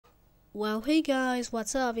Well, hey guys,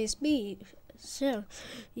 what's up? It's me. So,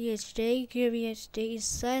 yeah, today it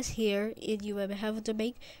says here, and you will have to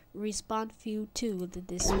make Respondview 2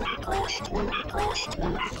 this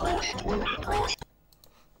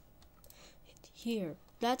here.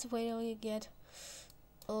 That's where you get.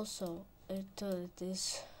 Also,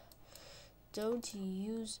 this don't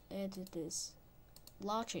use this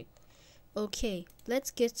logic. Okay,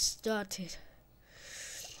 let's get started.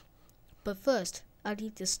 But first, I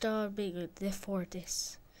need to start bigger for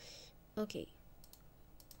this. Okay.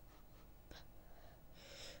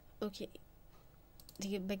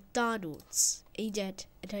 The McDonald's agent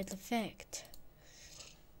and an effect.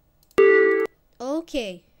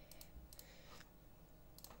 Okay.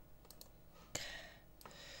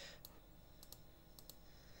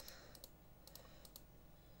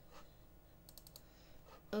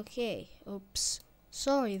 Okay. Oops.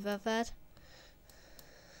 Sorry about that.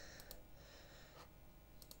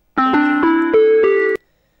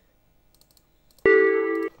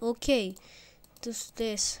 Okay.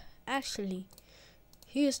 This actually.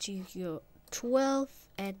 Here's to your 12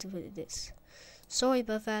 and with this. Sorry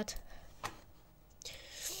about that.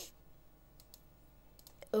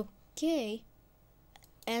 Okay.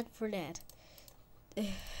 And for that.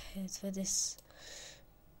 It's for this.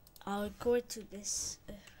 I'll go to this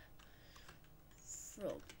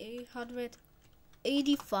from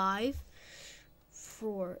 885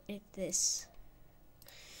 for this.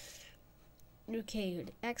 Okay,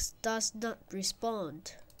 X does not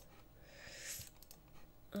respond.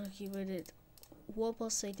 Okay, with it, what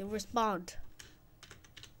will say the respond?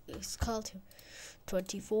 It's called to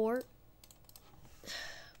 24.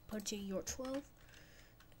 Punching your 12.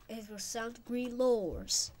 It will sound green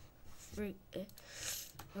lowers.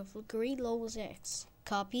 Green lowers X.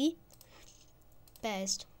 Copy.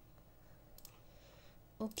 Paste.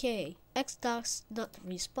 Okay, X does not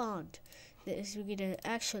respond. This is gonna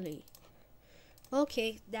actually.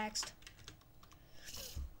 Okay, next.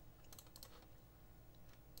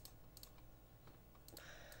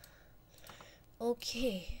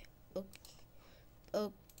 Okay.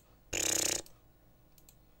 Oh.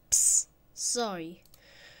 Psst. Sorry.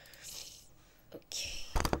 Okay.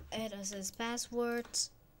 And it says passwords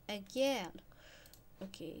again.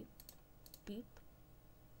 Okay. Beep.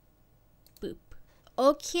 Boop.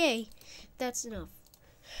 Okay. That's enough.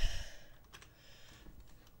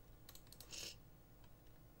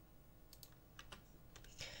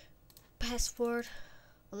 Password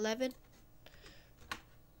 11.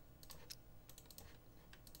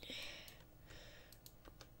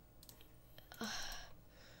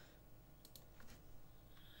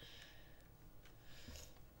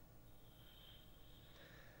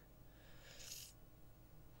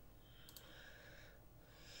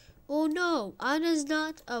 Oh no, Anna's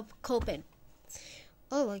not a copen.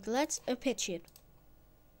 Oh, like let's pitch it.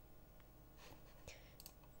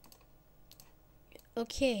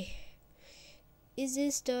 Okay. Is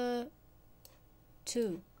this the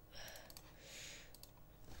 2?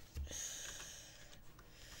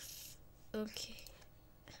 Okay.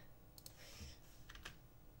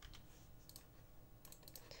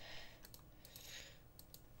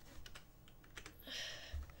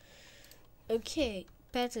 Okay,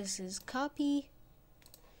 Pettis is copy.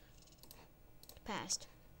 Passed.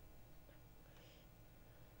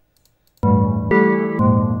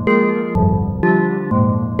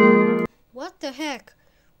 What the heck?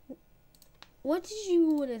 What did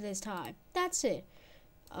you want at this time? That's it.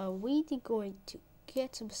 We are going to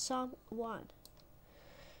get some someone.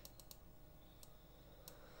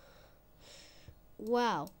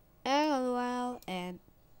 Wow. LOL, and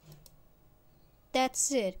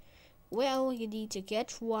that's it. Well, you need to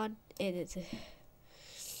get one in it.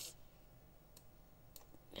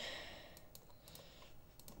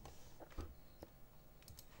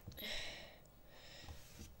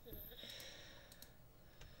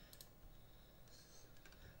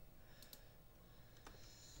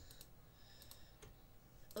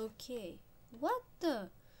 Okay. What the?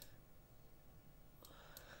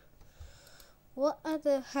 What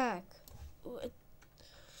other heck?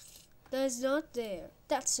 That's not there.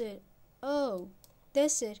 That's it. Oh,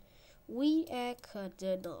 that's it. We are cut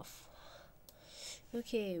enough.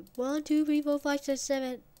 Okay, 1, 2, 3, 4, 5, 6,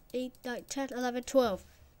 7, 8, 9, 10, 11, 12.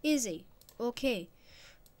 Easy. Okay.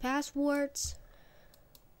 Passwords.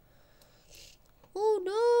 Oh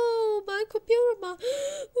no, my computer,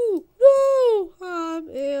 oh no, I'm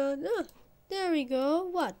in. There we go.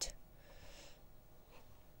 What?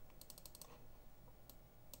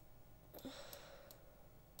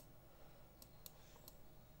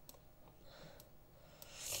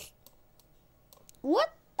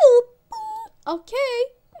 What? Okay.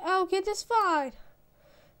 I'll get this fine.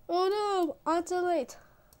 Oh no, I'm too late.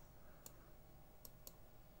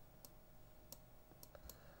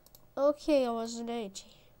 Okay, I wasn't 80.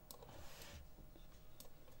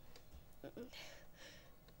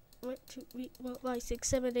 1, 2, 3, 4, 5, 6,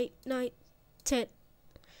 7, 8, 9, 10.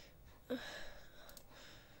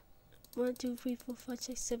 1, 2, 3, 4, 5,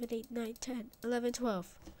 6, 7, 8, 9, 10, 11,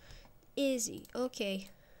 12. Easy. Okay.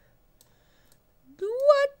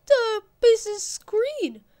 What the piece of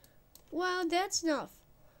screen? Well, that's enough.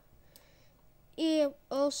 Yeah,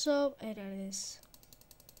 also, and that is.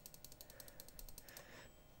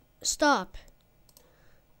 Stop.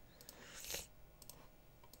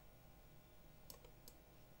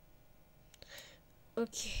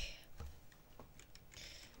 Okay.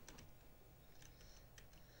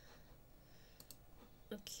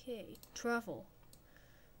 Okay, travel.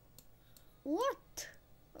 What?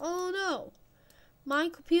 Oh no. My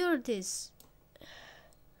computer is.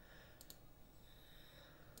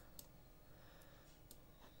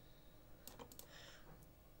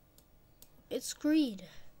 It's green.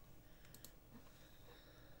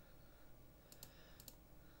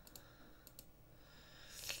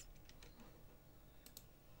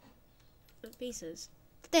 The pieces.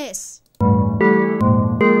 This.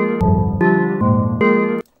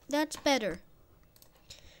 That's better.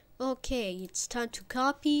 Okay, it's time to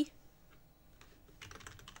copy.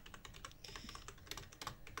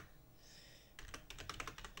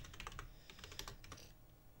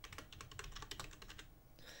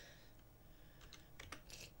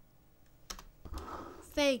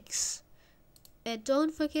 Thanks. And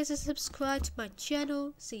don't forget to subscribe to my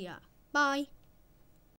channel. See ya. Bye.